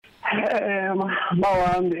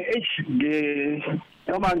Bawami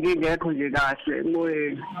noma ngingekho nje kahle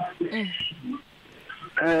emoyeni.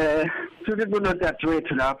 Futhi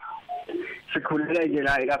kunodadewethu lapha. Sikhulele nje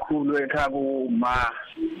la kakhulu ekhaya kuma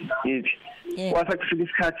yithi. Kwase kufika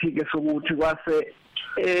isikhathi ke sokuthi kwase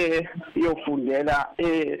iyofundela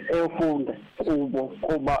eyofunda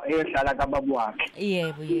kuba ehlala kababa wakhe.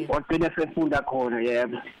 Yebo. Wagcina sefunda khona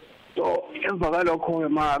yebo. So emva kwalokho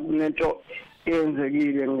ma kunento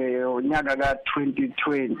eyenzekile ngonyaka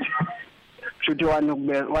ka2020. Futhi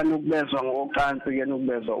wanukubezwa ngokocansi ke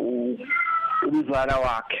enukubezwa umzala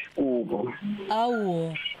wakhe kubo.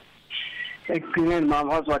 Awu. Ekugcineni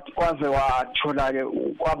mama waze wathola ke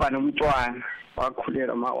kwaba nomntwana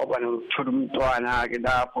wakhulelwa waba nokuthola umntwana ke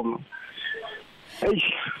lapho ma.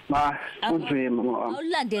 Kunzima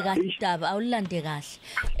awulande kahle idaba awulande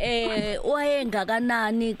kahle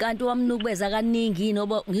wayengakanani kanti wamnukubeza kaningi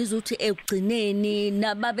noba ngizuthi ekugcineni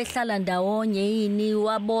nababehlala ndawonye yini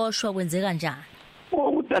waboshwa kwenzeka kanjani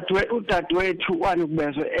udadewethu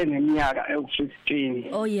wanukubezwa eneminyaka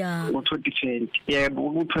ewu15 oh yeah ngo2020 yebo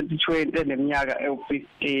ku2020 eneminyaka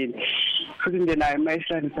ewu15 futhi nje naye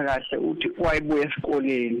mayihlanisa kahle uthi wayibuya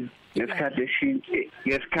esikoleni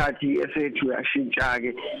ngesikhathi esethu yashintsha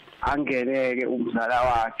ke angeneke umzala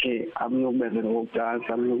wakhe amnukubeze ngokocansi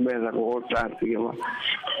ke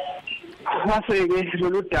mase ke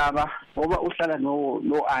lolu daba ngoba uhlala no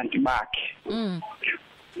auntie bakhe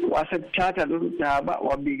wasethatha lolu daba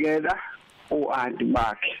wabikela uauntie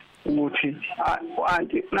bakhe ukuthi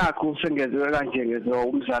uauntie nakho sengeziwe kanje ngezo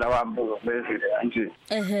umzala wami ngobezile kanje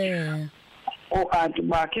uauntie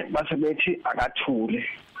bakhe basebethi akathule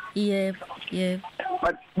yebo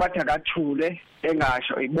bathi akathule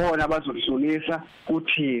engasho ibona bazodlulisa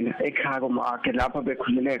kuthina ekhaya komakhe lapha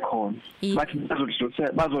bekhulele khona bathi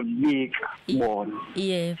bazolibika bona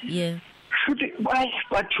yebo futhi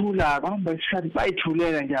bathula bahamba isikhathi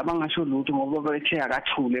bayithulela nje abangasho lutho ngoba bethe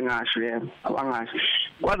akathule ngasho yebo abangasho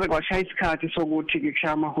kwaze kwashaya isikhathi sokuthi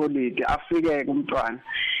kushaya amaholiday afike umntwana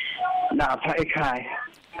lapha ekhaya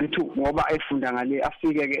ngithi ngoba efunda ngale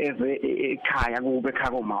afike ke eze ekhaya kube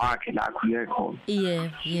ekhaya koma wakhe la khuleke khona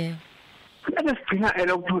yebo Ebe sigcina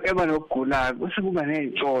elokhu eba nokugula bese kuba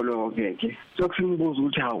nezitsholo ke sokusimbuza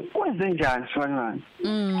ukuthi hawu wenze njani sifanyana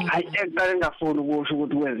hayi ekuqala ngafuni ukusho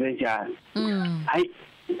ukuthi wenze njani hayi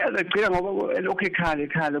ezegcina ngoba elokhu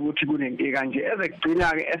ekhala ukuthi kunenkinga kanje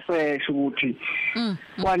ezegcina ke esesho ukuthi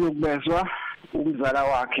wanukubezwa umzala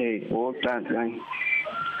wakhe wocansi kanje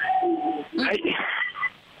hayi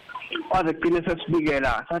wazegcina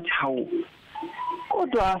sesibikela sathi hawu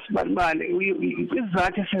kodwa sibalibale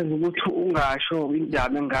izathu esenza ukuthi ungasho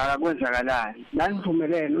indaba engaka kwenzakalani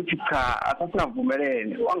nanivumelene uthi cha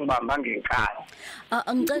asasingavumelene wangibamba ngenkani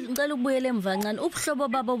ngicela ukubuyela emva kancane ubuhlobo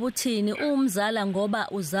babo buthini umzala ngoba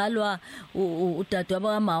uzalwa udadewabo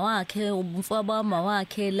wama wakhe umfowabo wama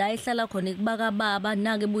wakhe la ehlala khona kubaka baba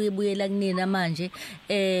nake buyela kunina manje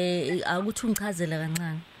akuthi ungichazela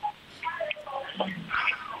kancane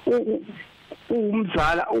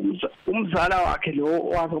umzala wakhe lo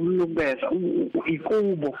wakumnukubeza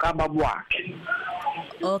ikubo kababa wakhe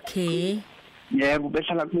okay yebo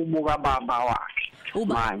behlala kubo kababa wakhe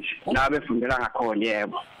manje la befundela ngakhona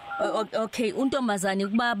yebo okay untombazane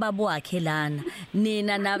kubaba wakhe lana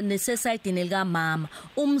nina nesesayidini elika mama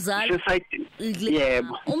umzala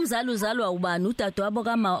yebo umzala uzalwa ubani udadewabo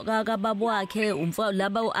kababa wakhe umfowabo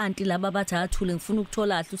laba uauntie laba bathi athule ngifuna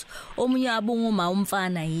ukuthola kahle ukuthi omunye wabo nguma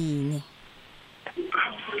umfana yini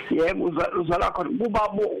yebo uzala khona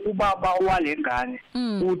ubaba walengane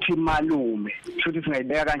uthi malume futhi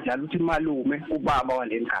singayibeka kanjalo uthi malume ubaba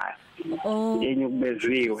walengane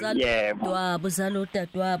enukubezwiwe yebo wabo zalo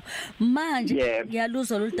dadewabo manje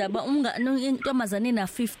ngiyaluzwa lo daba intombazane na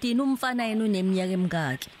 15 umfana yena uneminyaka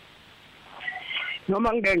emingaki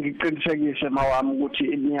noma ngeke ngiqinisekise mawami ukuthi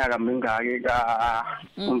iminyaka mingaki ka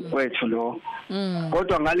umfowethu lo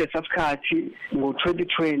kodwa ngalesa sikhathi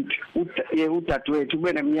ngo2020 udadewethu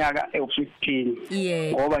ube neminyaka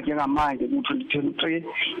ewu15 ngoba njengamanje ku2023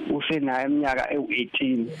 usenayo iminyaka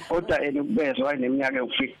ewu18 kodwa enukubezwa wayineminyaka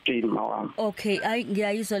ewu15 mawami okay ayi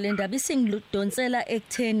ngiyayizwa le ndaba isingidonsela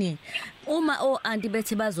ekutheni uma oauntie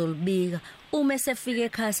bethi bazolibika uma sefika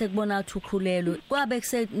ekhaya sekubona ukuthi ukhulelwe kwabe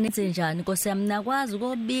kusenenze njani Nkosi yami nakwazi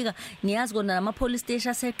ukubika ngiyazi kona nama police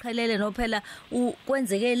station aseqhelele no phela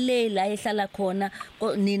kwenzeke la ehlala khona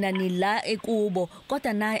nina nila ekubo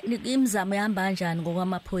kodwa na imizamo ihamba kanjani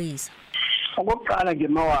ngokwamaphoyisa okokuqala nje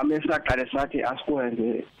mawami esaqale sathi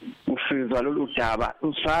asikwenze usizwa lolu daba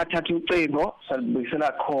usathatha ucingo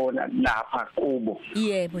salibuyisela khona lapha kubo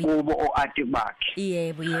yebo kubo oauntie bakhe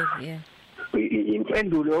yebo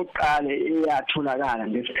impendulo yokuqala eyatholakala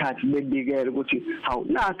ngesikhathi bebikela ukuthi hawu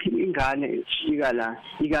nakhi ingane sifika la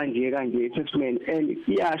ikanje assessment and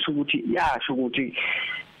yasho ukuthi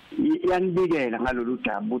yanibikela ngalolu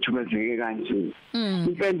daba ukuthi kwenzeke kanje.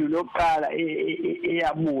 Impendulo yokuqala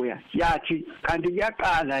eyabuya yathi kanti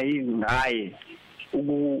kuyaqala yini ngaye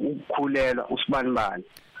ukukhulelwa usibanibani.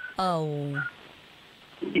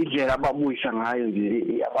 Indlela ababuyisa ngayo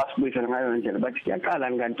nje abasibuyisa ngayo indlela bathi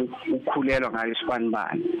kuyaqala kanti ukukhulelwa ngayo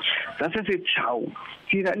usibanibani. Sase sithi hawu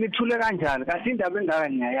thina nithule kanjani kanti indaba engaka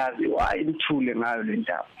niyayazi why nithule ngayo le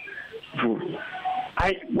ndaba.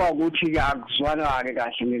 Hayi kwakuthi akuzwana ke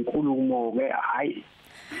kahle ngenkulumo ke hayi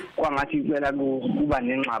kwangathi phela kuba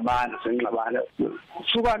nengxabano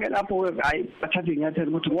suka ke lapho ke hayi bathatha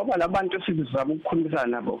inyathelo ukuthi ngoba labantu esizama ukukhulumisana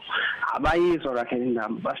nabo abayizwa kahle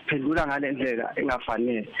indaba basiphendula ngale ndlela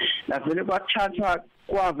engafanele lavele kwathathwa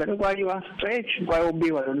kwavele kwayiwa straight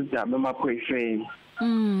kwayobikwa lolu daba emaphoyiseni.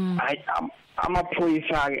 Hayi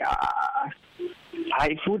amaphoyisa ke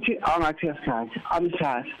hayi futhi awangathi yasikhathi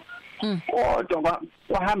amthatha kodwa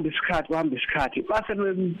kwahamba isikhathi base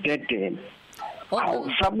bemdedela.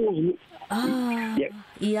 Sabuza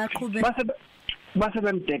iyaqhubeka base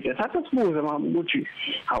bemdedela sathi sibuze mama ukuthi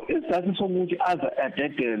hawu isizathu sokuthi aza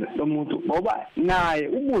adedele lo muntu ngoba naye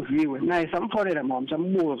ubuziwe naye samfonela mama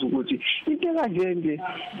sambuza ukuthi into kanje nje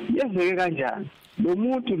yenzeke kanjani lo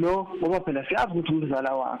muntu lo ngoba phela siyazi ukuthi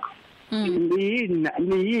umzala wakho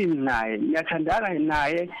niyini naye niyathandana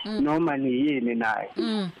naye noma niyini naye.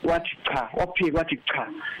 Wathi cha waphika wathi cha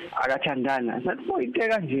akathandana sathi into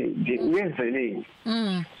kanje nje uyenzeleni.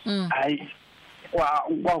 Hayi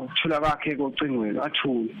kwakuthula kwakhe kocingweni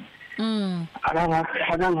wathula.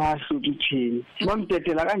 Akangasho ukuthi uthini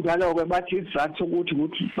bamdedela kanjalo ke bathi isizathu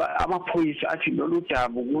sokuthi amaphoyisa athi lolu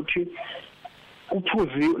daba ukuthi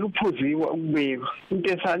luphuziwe ukubekwa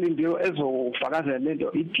into esalindiwe ezofakazela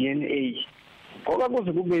lento iDNA ngoba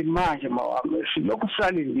kuze kube manje mawami silokhu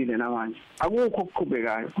salindile namanje akukho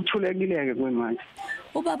okuqhubekayo kuthulekileke kwemanje.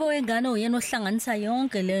 Ubaba wengane uyena ohlanganisa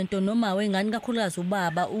yonke lento noma wengane kakhulukazi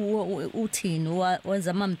ubaba uthini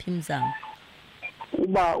wenza amamphimzana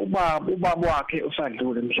ubaba wakhe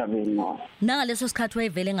usadlule emhlabeni nawo nangaleso sikhathi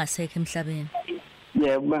wayevele engasekho emhlabeni.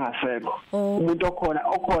 Yebo bengasekho umuntu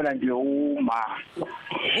okhona nje uma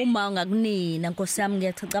ngakunina Nkosi yami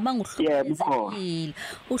ngiyacabanga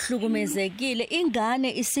uhlukumezekile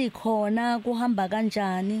ingane isikhona kuhamba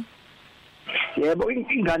kanjani. Yebo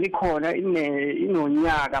ingane ikhona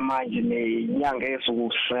inonyaka manje nenyanga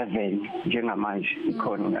esuku7 njengamanje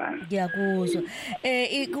ikhona ngane. Ngiyakuzwa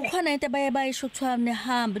kukhona into abaye bayisho kuthiwa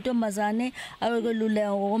nehamba intombazane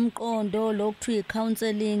ayokeluleka ngokomqondo lokuthiwa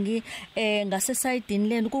icounseling ngasesayidini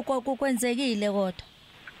leni kwenzekile kodwa.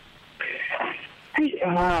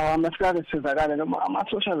 Amasikade sizakala noma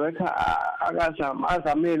ama-social worker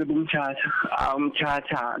azamele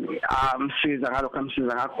umthatha amsiza ngalokho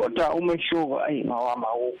amsiza ngakho kodwa umehluko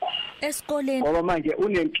ayingawama ukho esikoleni ngoba manje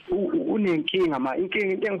unenkinga inkinga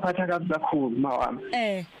into engiphatha kabi kakhulu mawami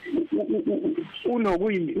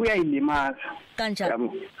uyayilimaza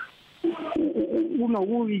kanjani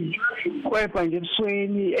unokuyikwepha nje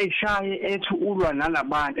ebusweni eshaye ethi ulwa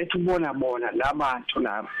nalabantu ethi ubona labantu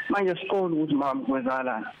laba manje sikole ukuthi mama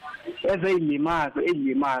kwenzalana ezeyilimaze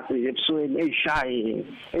ebusweni eshaye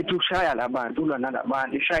ethi ushaya labantu ulwa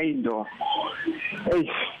nalabantu eshaya indoda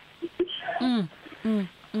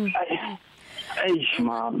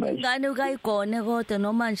mama ngane ukayigone kodwa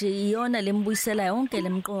noma nje iyona lembuyisela yonke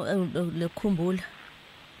lekhumbula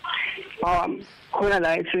khona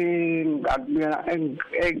la esingakubona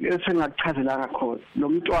esengakuchazelanga khona lo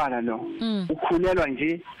mntwana lo ukhulelwa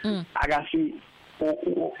nje akasi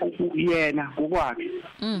yena ngokwakhe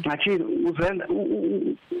ngathi uzenza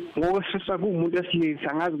ngokusisa kumuntu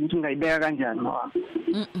esilisa ngazi ukuthi ngayibeka kanjani mama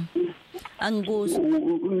angikuzwa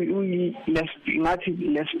ngathi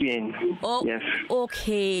lesbian. Yes.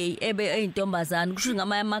 Okay eyintombazana kusho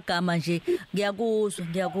ngamanye amagama nje ngiyakuzwa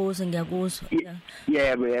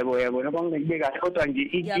yebo noma ngibeka kahle kodwa nje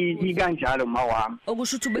ikanjalo mawami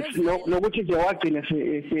okusho ukuthi nokuthi nje wagcina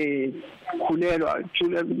sekhulelwa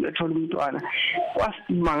ethola umntwana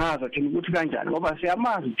kwasimangaza thina ukuthi kanjani ngoba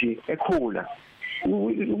siyamazi nje ekhula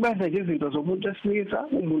ubenza nje izinto zomuntu esilisa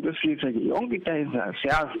nje yonke into ayenzayo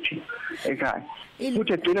siyazi thina ekhaya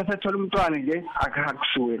futhi egcina sethola umntwana nje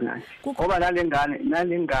akakusuke naye ngoba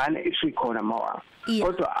nalengane isikhona mawami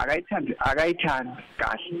kodwa akayithandi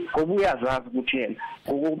kahle ngoba uyazazi ukuthi yena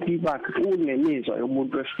ngokuthi bakhe unemizwa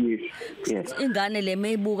yomuntu wesilisa. Yes. Ingane le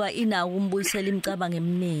mayibuka inawo umbuyisela imicabanga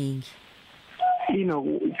eminingi.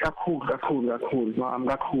 kakhulu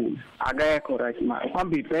kakhulu akekho right manje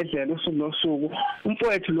uhamba ibhedlela usuku nosuku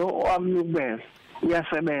umfowethu lo owamnukubeza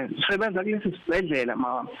usebenza kulesi sibhedlela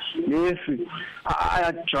mama lesi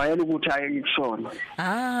ayajwayela ukuthi ayeke kusona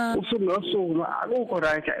usuku nosuku akukho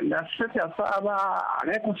right lasithi asaba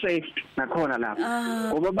akekho safe nakhona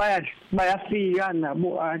lapha ngoba bayafika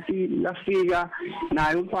nabo athi lafika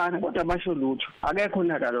naye umfana kodwa basho lutho akekho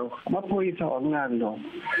naka lokho amaphoyisa wakunaki lo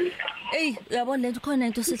uyabona lento khona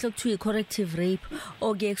into sihle kuthiwa i-corrective rape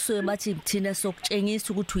okuye kusuke bathi thina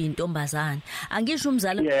sokutshengisa ukuthi uyintombazana angisho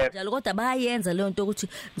umzali njalo kodwa bayenza leyo nto ukuthi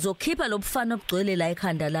ngizokhipha lobufana obugcwele la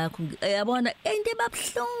ekhanda lakho yabona into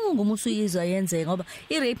ebabhlungu uma usuyizwa yenzeka ngoba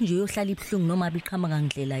i-rape nje uyohlala ibhlungu noma biqhama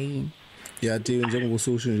ngandlela yini yathi njengoba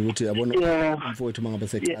ususho nje ukuthi yabona umfowethu mangabe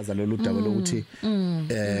sechaza lolu daba lokuthi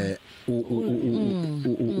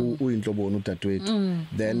uyinhloboni udadewethu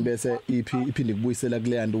then bese iphinde kubuyisela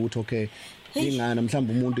kuleyanto ukuthi okay ingana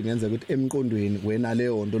mhlawumbe umuntu ngenza ukuthi emqondweni wena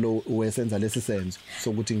leyo nto lo wesenza lesi senzo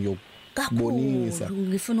sokuthi ngiyokubonisa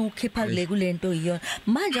ngifuna ukukhipha kulento iyona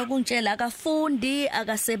manje akuntshela akafundi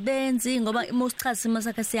akasebenzi ngoba mosichaza simo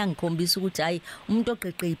sakhe siyangikhombisa ukuthi hayi umuntu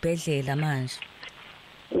oqeqe ibhedlela manje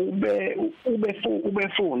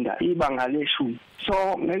ubefunda ibanga leshumi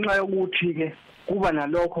so ngenxa yokuthi ke kuba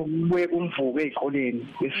nalokho kubuye umvuke ezikoleni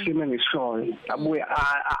esime ngishoyo abuye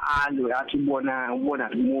alwe athi ubona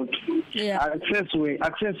umuntu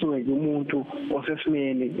accesswe umuntu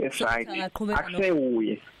osesimeni eside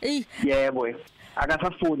akusewuye yebo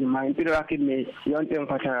akasafuni manje impilo yakhe yonke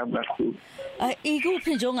engiphatha kakhulu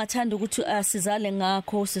ikuphi nje ongathanda ukuthi asizale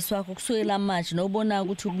ngakho siswakho kusukela manje nobona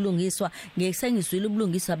ukuthi ubulungiswa ngiyesengizwile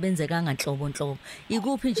ubulungiswa benzeka nganhlobonhlobo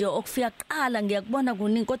ikuphi nje okufika qala ngiyakubona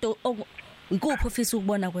kuningi kodwa ikuphi ofisa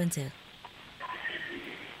ukubona kwenzeka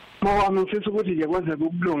ngifisa ukuthi nje kwenzeka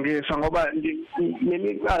ubulungiswa ngoba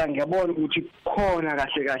nemiqala ngiyabona ukuthi khona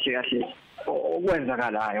kahle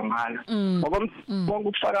okwenzakalayo ngalo ngoba bonke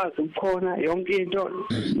ubufakazi bukhona yonke into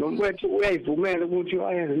nomfowethu uyayivumela ukuthi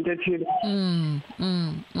ayenze into ethile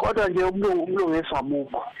kodwa nje ubulungiswa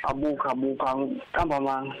abukho kamba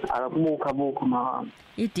manga abukho mama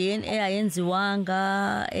i-DNA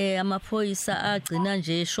ayenziwanga amaphoyisa agcina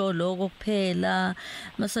nje esho lokho kuphela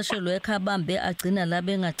ama-social worker abambe agcina la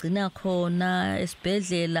bengagcina khona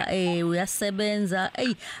esibhedlela uyasebenza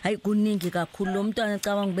hayi kuningi kakhulu lo mntwana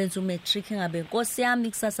cabanga ubenza umatric ngabe Nkosi yami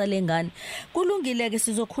kusasa lengane kulungile ke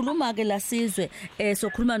sizokhuluma ke lasizwe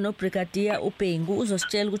sokhuluma no Brigadier uBhengu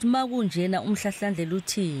uzositshela ukuthi makunjena umhlahlandlela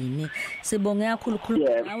uthini sibonge kakhulu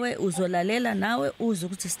nawe uzolalela nawe uze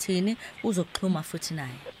ukuthi sithini uzoxhuma futhi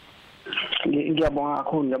naye ngiyabonga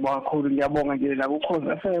kakhulu ngiyabonga nje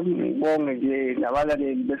nakukhoza sengibonge nje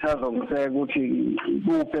nabalaleli besazongiseka ukuthi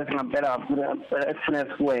kuphi singampela esifuna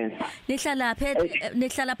sikwenze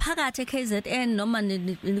nihlala phakathi eKZN noma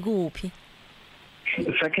nikuphi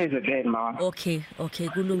KZN mama okay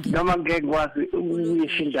kulungile noma ngeke kwazi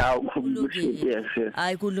ukuyisho indawo yes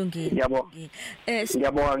hayi kulungile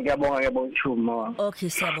ngiyabonga mama okay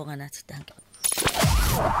siyabonga nathi thank you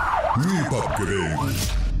Ncipha Bugebengu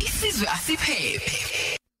isizwe asiphephe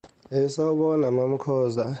sawubona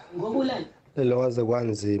mamkhoza lelo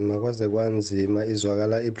kwaze kwanzima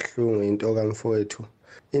izwakala ibhlungu into kamfowethu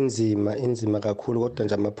inzima kakhulu kodwa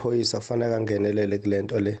nje amaphoyisa kufanele angenelele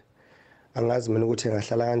kulento le angazi mina ukuthi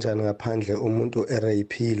engahlala kanjani ngaphandle umuntu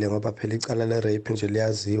erapeile ngoba phela icala le rape nje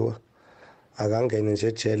liyaziwa akangene nje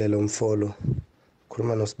ejele lo mfolo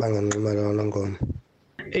khuluma nosibanga nqima lona ngoma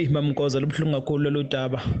mamkoza lubhlungu kakhulu lolu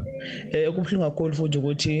daba kubhlungu kakhulu futhi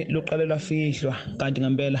ukuthi luqale lafihlwa kanti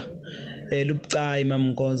ngempela lubucayi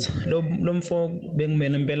mamkoza lo mfo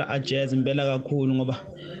bengimena impela ajeze impela kakhulu ngoba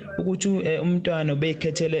ukuthi umntwana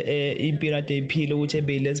obeyikhethele impilo ade iphile ukuthi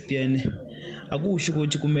ebe lesbian akusho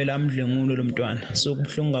ukuthi kumele amdlengulo lo mntwana so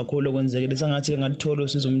kubhlungu kakhulu okwenzekile sengathi ngathola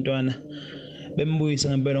usizo umntwana bembuyisa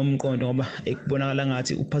ngempela umqondo ngoba ekubonakala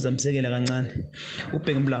ngathi uphazamisekela kancane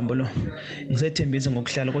ubheke imlambo lo ngisethembisa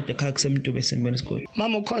ngokuhlala kodwa ekhaya kusemdube sembeni isikole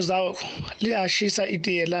mama ukhoza liyashisa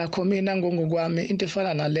itiye lakho mina ngokwami into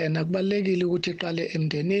efana nalena kubalekile ukuthi iqale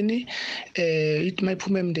emndenini ithi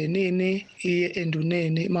mayiphuma emndenini iye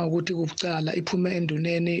enduneni mawukuthi kubucala iphume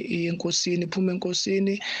enduneni iye enkosini iphume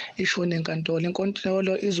enkosini ishone enkantolo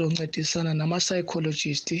inkantolo izoncedisana nama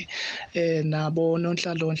psychologist nabo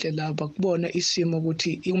nonhlalonhle laba kubona isimo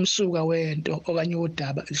ukuthi umsuka wento okanye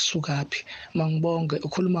udaba isukaphi mangibonge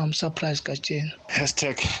ukhuluma umsurprise kajeni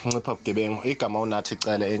 #Ncipha Bugebengu igama unathi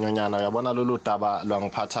icele enyonyana uyabona lolu daba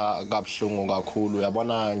lwangiphatha kabuhlungu kakhulu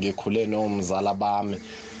uyabona ngikhule nomzala bami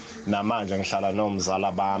namanje ngihlala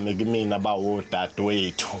nomzala bami kimi bawo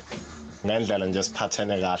dadewethu ngendlela nje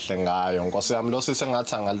siphathene kahle ngayo. Nkosi yami lo sise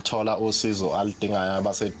ngathi angalithola usizo alidingayo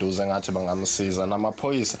abaseduze ngathi bangamsiza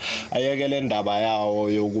namaphoyisa ayekele indaba yawo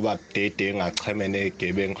yokuba dede engacheme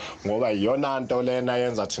negebengu ngoba iyona nto lena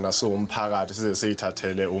yenza thina siwumphakathi size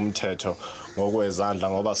siyithathele umthetho ngokwezandla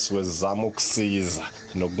ngoba siwe sizama ukusiza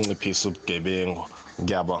nokunciphisa ubugebengu.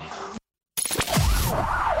 Ngiyabonga.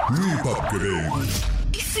 Ncipha Bugebengu.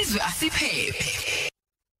 Isizwe asiphephe.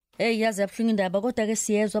 Yazi yabhlunga indaba kodwa ke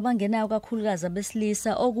siyezwa abangenayo kakhulukazi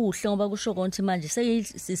abesilisa okuhle ngoba kusho konke manje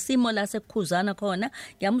seyisimo la sekukhuzana khona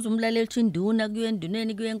ngiyamuza umlaleli uthi induna kuye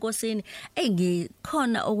enduneni kuye enkosini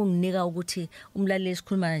ngikhona okunginika ukuthi umlaleli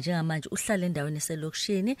sikhuluma njengamanje uhlale endaweni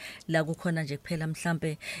eselokishini la kukhona nje kuphela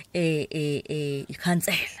mhlambe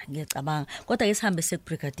ikhansela ngiyacabanga kodwa ke sihambe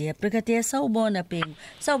sebrigadier sawubona Bhengu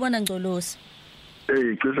sawubona Ngcolosi.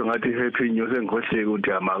 Cishe ngathi happy news engikhohleke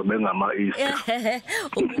ukuthi bengama Easter.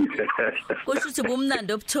 Kusho ukuthi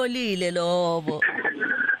kumnandi obutholile lobo.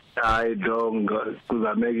 Hayi donga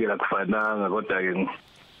kuzamekela kufananga kodwa ke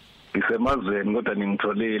ngisemazweni kodwa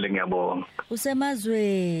ningitholile ngiyabonga.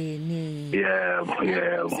 Usemazweni.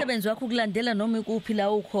 Yeah. Umsebenzi wakho ukulandela noma ikuphi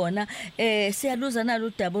la ukhona siyaluza nalo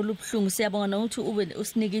udaba olubhlungu siyabona ukuthi ube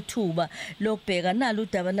usinike ithuba lokubheka nalo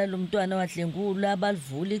udaba lalomntwana wadlengulu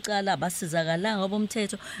abalivula icala abasizakalanga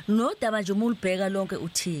ngobomthetho nodaba nje umulibheka lonke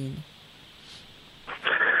uthini.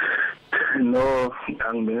 No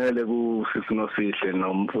angibengele ku sisino sihle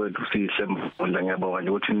nomfowethu sihle mfundla ngiyabonga nje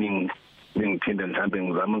ukuthi ningithinde mhlambe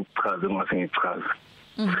ngizama ukuchaza ngase ngichaza.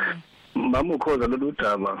 Mama ukhoza lolu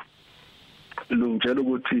daba lungitshela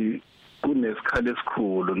ukuthi kunesikhala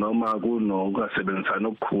esikhulu noma kunokungasebenzisana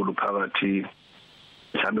okukhulu phakathi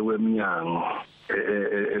mhlambe kweminyango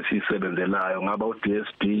esisebenzelayo ngaba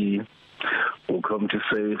uDSD uCommunity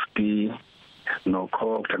Safety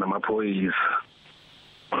nokhokha namaphoyisa.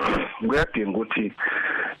 Kuyadinga ukuthi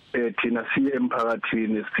thina siye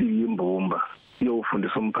emphakathini siyimbumba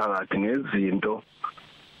siyofundisa umphakathi ngezinto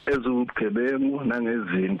ezubugebengu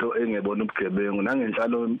nangezinto engebona ubugebengu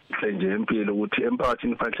nangenhlalo nje empilo ukuthi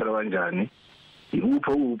emphakathini kufanele kanjani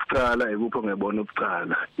ikupho ukucala ikupho ngebona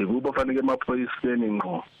ukucala ikupho fanele emaphoyiseni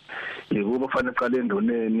ngqo ikupho fanele qale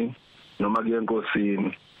endoneni noma kuye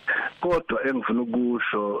enkosini kodwa engifuna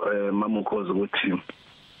ukusho mama ukhoza ukuthi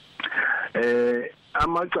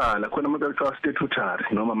amacala khona amacala statutory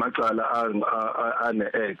noma amacala ane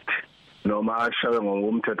act noma ashawe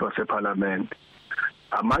ngokomthetho waseParliament.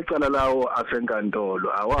 Amacala lawo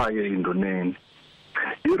asenkantolo awaye indoneni.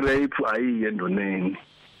 I-rape ayiye endoneni.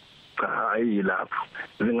 Cha ayilapho.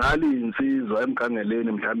 Zingali insizwa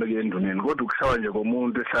emkangeleni mhlambe ke endoneni kodwa ukushawa nje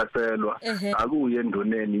komuntu ehlaselwa akuye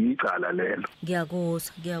endoneni icala lelo.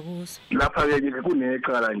 Ngiyakuzwa. Lapha ke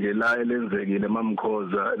kunecala nje la elenzekile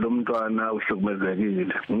mamkhoza lo mntwana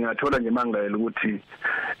uhlukumezekile. Ngiyathola nje mangayela ukuthi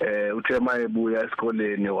uthe mayebuya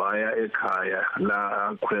esikoleni waya ekhaya la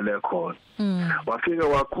akhwele khona. Wafika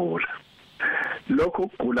wagula. Lokho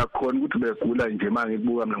kugula khona ukuthi begula nje manje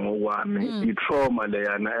ngibuka mina ngokwami itrauma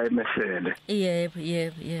leyana emehlele.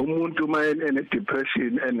 Yebo. Umuntu ene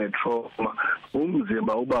depression ene trauma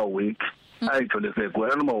umzimba uba weak. Ayithole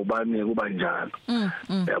segwela noma ubani kuba njalo.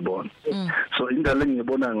 Yabona. So indaba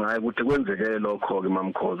engiyibona ngayo ukuthi kwenzeke lokho ke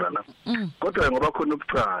mamkhoza la. Kodwa ngoba khona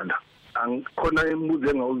ukucala angikhona imibuzo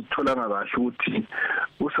engawuzitholanga kahle ukuthi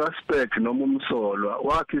ususpect noma umsolwa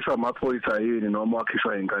wakhishwa amaphoyisa yini noma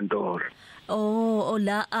wakhishwa inkantolo.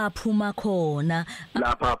 La aphuma khona.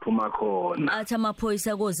 Lapha aphuma khona. Athi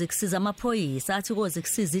amaphoyisa koze kusiza amaphoyisa athi koze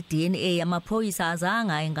kusiza iDNA amaphoyisa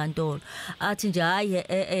azanga enkantolo. Athi nje hayi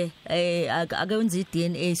akenza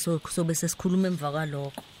iDNA so bese sikhuluma emva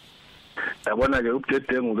kwalokho. Yabona ke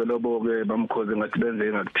ubudedengu ke lobo ke bamkhoze ngathi benze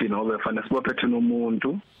engakuthina ngoba efanele sibophethe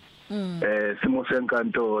umuntu. Simo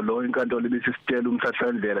senkantolo inkantolo ibisitela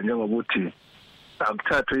umhlahlandlela njengokuthi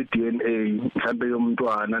akuthathwe iDNA mhlambe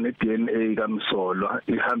yomntwana neDNA kamsolwa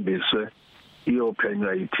ihambiswe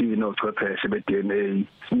iyophenywa yithina ochwepheshe beDNA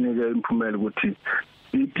sinike imphumela ukuthi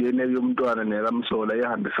iDNA yomntwana nekamsolwa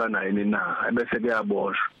ihambisana yini na ebese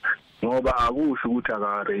kuyaboshwa ngoba akusho ukuthi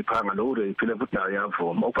akarapeanga lo rape le futhi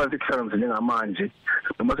ayavuma okufanele kuhlanganise njengamanje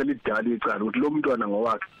noma selidala icala ukuthi lo mntwana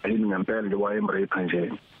ngowakhe yini ngempela nje wayemrape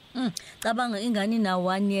nje. Cabanga ingane ina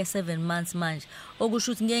 1 year 7 months manje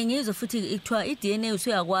okusho ukuthi ngeke ngizwe futhi ikuthiwa iDNA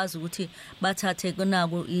usuyakwazi ukuthi bathathe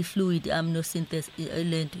konako ifluid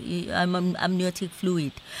amniotic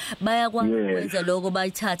fluid bayakwazi ukwenza lokho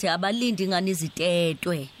bayithathe abalindi ingane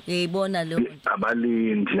izitetwe uyayibona lo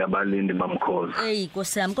abalindi bamkhoza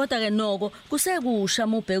Nkosi yami kodwa ke noko kusekusha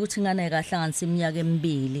mubheka ukuthi ingane ayikahlanganisa iminyaka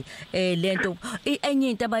emibili lento enye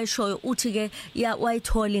into abayishoyo uthi ke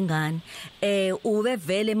wayithola ingane ube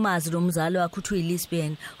vele umazi lo mzali wakhe uthi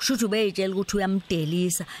uyilesbian kusho ukuthi ubeyitshela ukuthi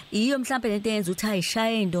uyamdelisa iyo mhlawumbe lento eyenza ukuthi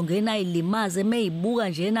ayishaye indongena ayilimaze meyibuka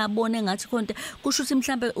nje nabone ngathi konke kusho ukuthi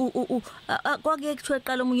mhlawumbe kwake kuthiwe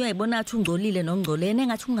eqala umunye uyayibona athi ungcolile nongcolene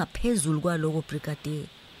engathi ungaphezulu kwaloko brigadier.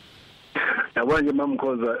 Yabona nje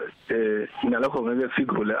mamkhoza nalokho ngeke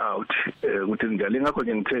sigrule out ukuthi njalo ingakho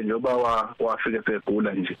nje ngithe nje oba wafike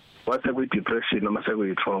segula nje wase kwi depression noma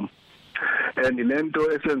sekuyi trauma and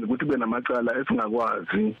lento esenza ukuthi kube namacala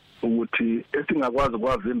esingakwazi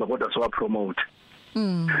ukwavimba kodwa siwa promote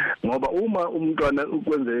ngoba uma umntwana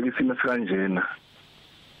ukwenzeka isimo sikanjena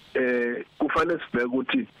kufanele sibheke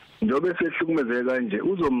ukuthi njobe sehlukumezeke kanje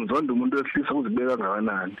uzomzonda umuntu wesilisa uzibeka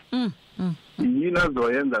ngakanani yini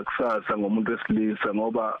azoyenza kusasa ngomuntu wesilisa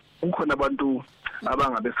ngoba ukhona abantu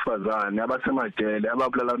abangabesifazane abasemajele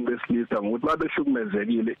ababulala abantu besilisa ngokuthi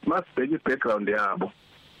babehlukumezekile masibheka i-background yabo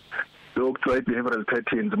lokuthiwa i-behavioral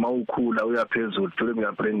patterns mawukhula uyaphezulu during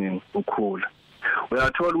your upbringing ukhula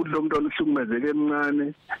uyathola ukuthi lo mntwana uhlukumezeke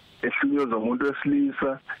emncane ehlunyezwa umuntu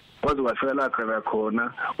wesilisa kwaze kwafika la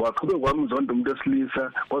khona waqhubeka kwamzonda umuntu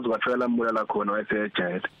wesilisa kwaze kwafika la mbulala khona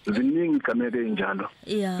wayesejele ziningi igameke enjalo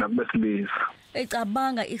nakubesilisa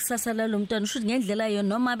ecabanga ikusasa lalo mntwana usho ngendlela yona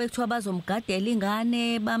noma bekuthiwa bazomgadela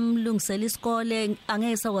ingane bamlungisela isikole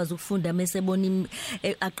angeke sakwazi ukufunda mesebona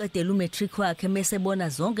aqedela umatric wakhe mesebona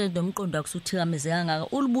zonke nomqondo akusuthikamezeka ngaka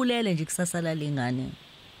ulibulele nje ikusasa lalengane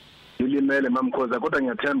ilimele mamkhoza kodwa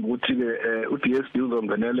ngiyathemba ukuthi ke uDSD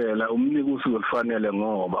uzongenelela umnike usizo olufanele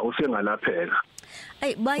ngoba usengalapheka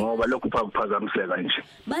ngoba lokhu kuphazamiseka nje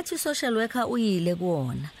bathi social worker uyile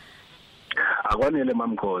kuona akwanele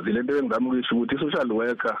mamkhozi lento engizama ukuyisho ukuthi i-social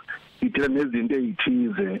worker ithela nezinto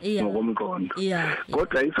ezithize ngokomqondo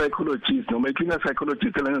kodwa i-psychologist noma i-clinical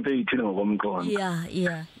psychologist lento ezithile ngokomqondo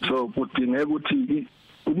so kudingeka ukuthi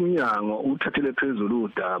umnyango uthathele phezulu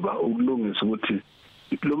udaba ukulungisa ukuthi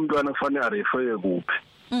lo mntwana kufanele arefer kuphi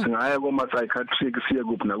singaya kuma psychiatric siye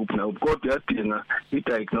kuphi nakuphi kodwa yadinga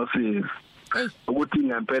i-diagnosis ukuthi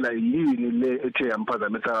ngempela yini le ethe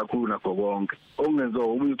yamphazamisa kakhulu nakho konke okungenziwa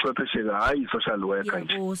ubuchwepheshe hayi social worker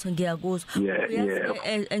nje ngiyakuzwa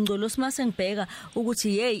engcolo simase ngibheka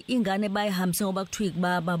ukuthi hey ingane bayihambise ngoba kuthiwa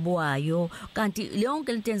kubababwayo kanti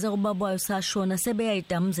lonke litenza kubabwayo sashona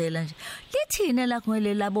sebeyayidamuzela nje lithine la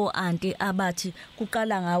kumele labo anti abathi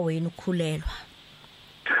kuqala ngawena ukukhulelwa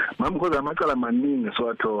mamkhoza amacala maningi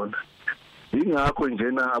siwathola ingakho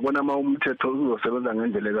njena abona uma umthetho uzosebenza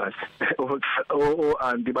ngendlela kahle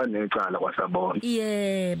anti banecala kwasabona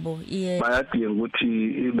yebo bayadinga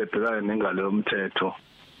ukuthi bebhekane nengalo yomthetho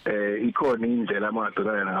ikhona indlela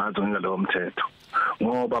abangabhekana ngazo ngalo yomthetho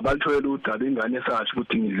ngoba balithola udaba ingane esasho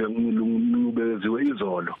ukuthi ngilubeziwe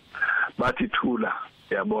izolo bathi thula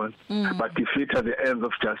yabona but defeat the ends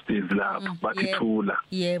of justice lapho bathi thula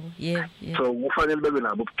yebo so kufanele bebe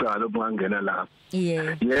nabo ubucala obungangena lapho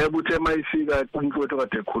yebo uthe mayifika kwinkwethu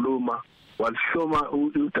kade ekhuluma walihloma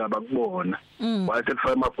udaba kubona wathi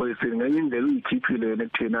kufaka amaphoyiseni ngenye indlela uyikhiphile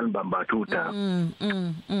nekuthena alibambatha udaba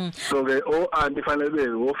so ke anti fanele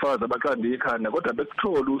bewofaza abaqanda ikhanda kodwa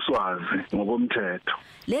bekuthola uswazi ngokomthetho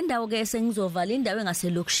le ndawo ke sengizovala indawo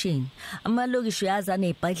engaselokishini amalokishi uyazi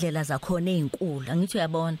anezibhedlela zakhona ezinkulu angithi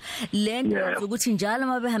uyabona le nto ukuthi njalo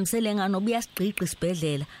mabehambisele ngane obuyasigqiqa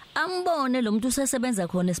isibhedlela ambone lo muntu usesebenza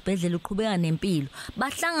khona esibhedlela uqhubeka nempilo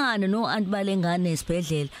bahlangane no anti balengane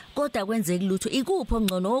esibhedlela kodwa kwenzeka lutho ikupho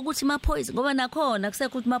ngcono ukuthi maphoyisa ngoba nakhona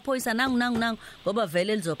kusekho ukuthi maphoyisa nangu ngoba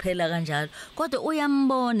vele lizophela kanjalo kodwa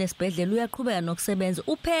uyambona esibhedlela uyaqhubeka nokusebenza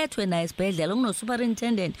uphethwe naye esibhedlela kuno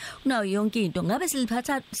superintendent kunayo yonke into ngabe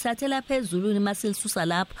siliphatha sathela phezulu masilisusa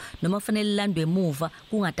lapho noma kufanele lilandwe emuva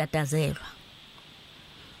kungatatazelwa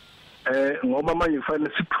ngoba manje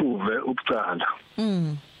kufanele siprove ubucala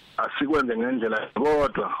asikwenze ngendlela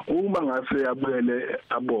kodwa uma ngase yabuyele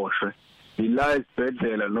aboshwe ila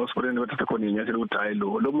isibhedlela no superintendent bathatha khona inyathelo ukuthi hayi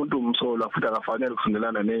lo muntu umsolo futhi akafanele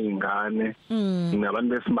ukusundelana nezingane nabantu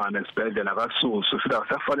besimame esibhedlela akasuswe futhi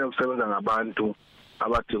akafanele ukusebenza ngabantu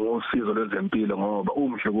abadinga usizo lwezempilo ngoba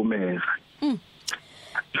umhlukumezi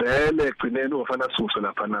vele egcineni ufana suswe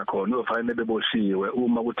lapha nakhona ufanele beboshiwe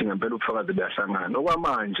uma kuthi ngempela ubufakazi beyahlangana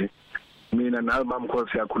okwamanje mina nawe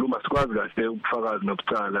mamkhosi siyakhuluma sikwazi kahle ubufakazi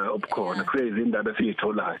nobucala obukhona crazy indaba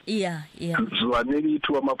esiyitholayo sizwanika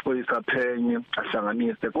ithu amaphoyisa aphenye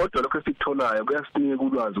ahlanganise kodwa lokho esikutholayo kuyasinika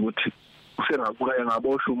ulwazi ukuthi usengabuka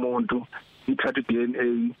engabosha umuntu ithatha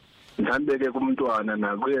DNA ngambeke kumntwana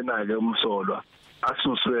nakuyena ke umsolwa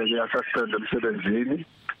asusweke asasende emsebenzini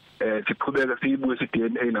siqhubeka siyibuye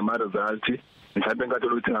si-DNA nama result mhlawumbe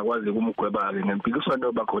enkantolo ukuthi ngakwazi ukumgweba-ke ngempikiswano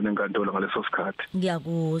obakhona enkantolo ngaleso sikhathi.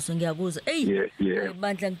 Ngiyakuzwa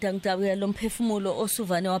bandla ngidabukela lo mphefumulo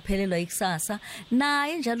osuvane waphelelwa ikusasa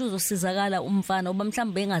naye njalo uzosizakala umfana oba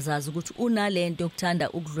mhlawumbe engazazi ukuthi unalento yokuthanda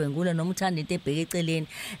ukudlwengula noma uthanda into ebheke eceleni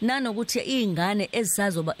nanokuthi izingane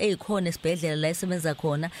ezisazoba ezikhona esibhedlela la esebenza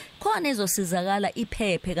khona ezosizakala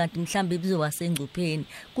iphephe kanti mhlawumbe ibizoba sengcupheni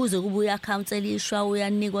kuze kube uyakhounselishwa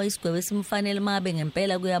uyanikwa isigwebo esimfanele mabe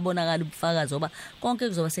ngempela kuyabonakala ubufakazi oba konke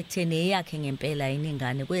kuzoba sekutheni yakhe ngempela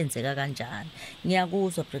iningane kwenzeka kanjani.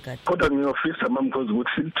 Ngiyakuzwa Brigadier. Kodwa ngiyofisa mamkhozi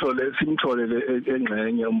ukuthi simthole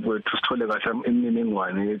engxenye umfowethu sithole kahle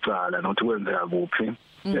imininingwane yecala nokuthi kwenzeka kuphi.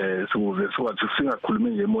 Sikuze sikwazi singakhulumi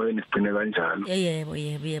nje emoyeni sigcine kanjalo. Yebo.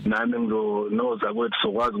 Nami ngizonoza kwethu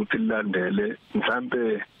sokwazi ukuthi lilandele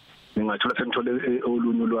mhlambe ngingathola sengithole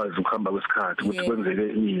olunye ulwazi ukuhamba kwesikhathi ukuthi kwenzeke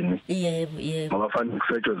yini. Yebo. Ngoba fanele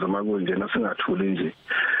kusetshenzwe makunje nasingathuli nje.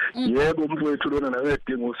 Yebo umfowethu lona nawe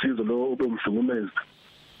edinga usizo lo ubemhlukumeza.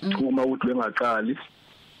 Uma uthi bengaqali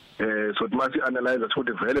so manje analyze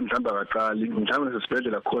ukuthi vele mhlawumbe akaqali mhlawumbe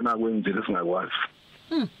sesibhedlela khona kwenzile singakwazi.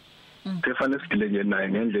 Kufanele sidile nje naye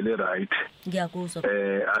ngendlela eright. Ngiyakuzwa.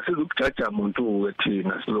 Asizukujaja umuntu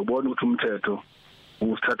wethina sizobona ukuthi umthetho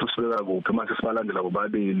usithatha usibeka kuphi mase sibalandela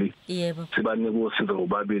bobabili. Yebo. Sibanike usizo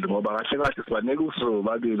bobabili ngoba kahle sibanike usizo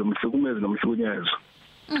bobabili umhlukumezi nomhlukunyezo.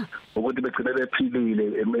 Ukuthi begcine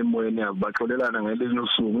bephilile emoyeni yabo baxolelana ngelinye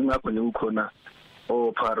usuku ingakho nje ukhona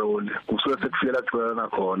parole kusuke sekufika kuxolelana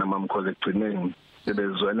khona mamkhoze egcineni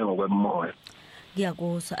sebezwane ngokwemoya.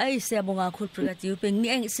 Ngiyakuzwa. Siyabonga kakhulu Brigadier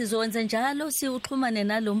Bugebengu. Sizokwenza njalo siuxhumane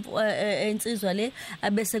nalo ensizwa le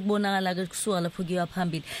abese kubonakala ke kusuka lapho kuyiwa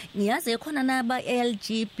phambili. Ngiyazi khona naba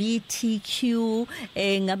LGBTQ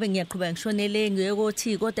ngabe ngiyaqhubeka ngishonele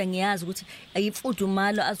ngiyokuthi kodwa ngiyazi ukuthi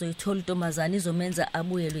ayifudumalo azoyithola intombazana izomenza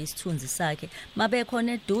abuyelwe isithunzi sakhe. Mabe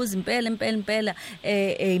khona eduze impela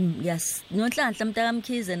Nonhlanhla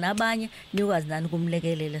Mntakamkhize nabanye nikwazi nani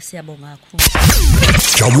kumlekelela. Siyabonga kakhulu.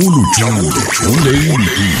 Jabulu.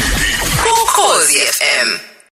 Ukhozi FM.